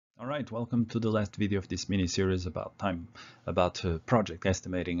right, welcome to the last video of this mini series about project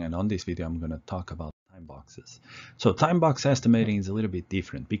estimating, and on this video I'm going to talk about time boxes. So time box estimating is a little bit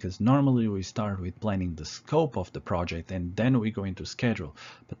different because normally we start with planning the scope of the project and then we go into schedule,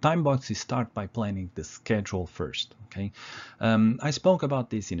 but time boxes start by planning the schedule first. Okay, I spoke about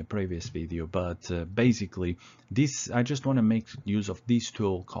this in a previous video, but basically I just want to make use of this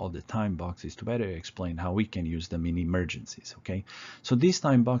tool called the time boxes to better explain how we can use them in emergencies. Okay, so this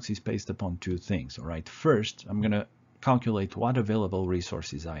time box is based upon two things. All right, first I'm going to calculate what available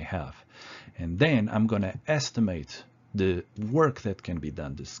resources I have, and then I'm going to estimate the work that can be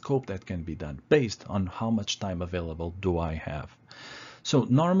done, the scope that can be done based on how much time available do I have. So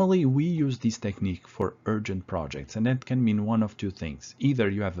normally we use this technique for urgent projects, and that can mean one of two things. Either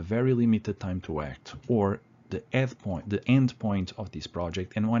you have a very limited time to act, or the end point of this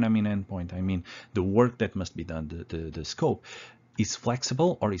project, and when I mean end point, I mean the work that must be done, the scope, is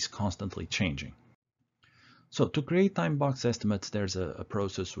flexible or is constantly changing. So to create time box estimates, there's a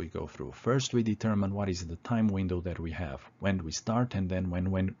process we go through. First, we determine what is the time window that we have, when we start, and then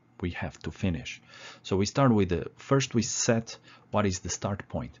when we have to finish. So we start with first we set what is the start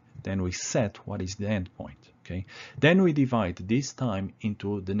point, then we set what is the end point. Okay, then we divide this time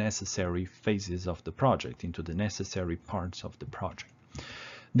into the necessary phases of the project, into the necessary parts of the project.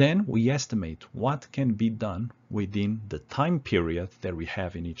 Then we estimate what can be done within the time period that we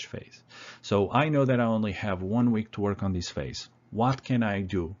have in each phase. So I know that I only have 1 week to work on this phase. What can I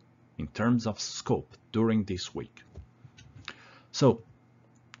do in terms of scope during this week? So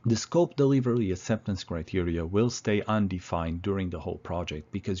the scope, delivery, acceptance criteria will stay undefined during the whole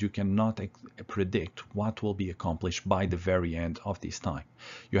project because you cannot predict what will be accomplished by the very end of this time.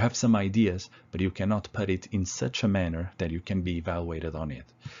 You have some ideas, but you cannot put it in such a manner that you can be evaluated on it.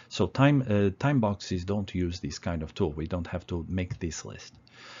 So time boxes don't use this kind of tool. We don't have to make this list.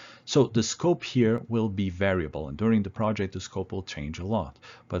 So the scope here will be variable, and during the project the scope will change a lot.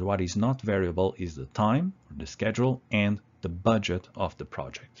 But what is not variable is the time, the schedule, and the budget of the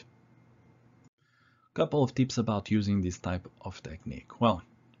project. Couple of tips about using this type of technique. Well,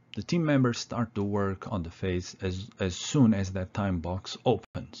 the team members start to work on the phase as soon as that time box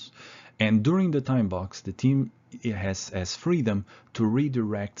opens. And during the time box, the team has freedom to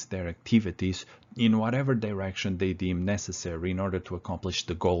redirect their activities in whatever direction they deem necessary in order to accomplish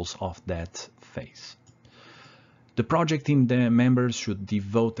the goals of that phase. The project team members should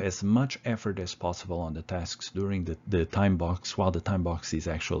devote as much effort as possible on the tasks during the time box while the time box is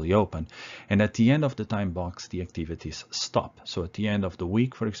actually open. And at the end of the time box, the activities stop. So at the end of the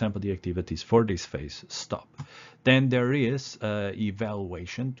week, for example, the activities for this phase stop. Then there is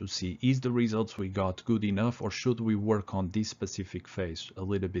evaluation to see, is the results we got good enough, or should we work on this specific phase a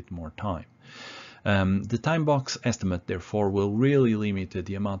little bit more time? The time box estimate, therefore, will really limit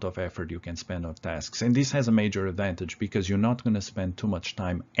the amount of effort you can spend on tasks. And this has a major advantage because you're not going to spend too much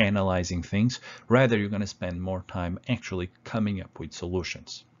time analyzing things. Rather, you're going to spend more time actually coming up with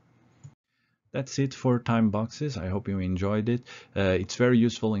solutions. That's it for time boxes. I hope you enjoyed it. It's very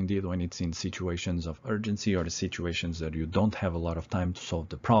useful indeed when it's in situations of urgency or the situations that you don't have a lot of time to solve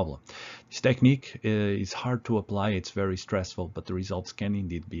the problem. This technique is hard to apply. It's very stressful, but the results can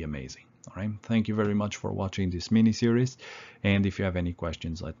indeed be amazing. All right. Thank you very much for watching this mini series. And if you have any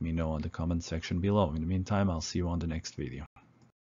questions, let me know in the comment section below. In the meantime, I'll see you on the next video.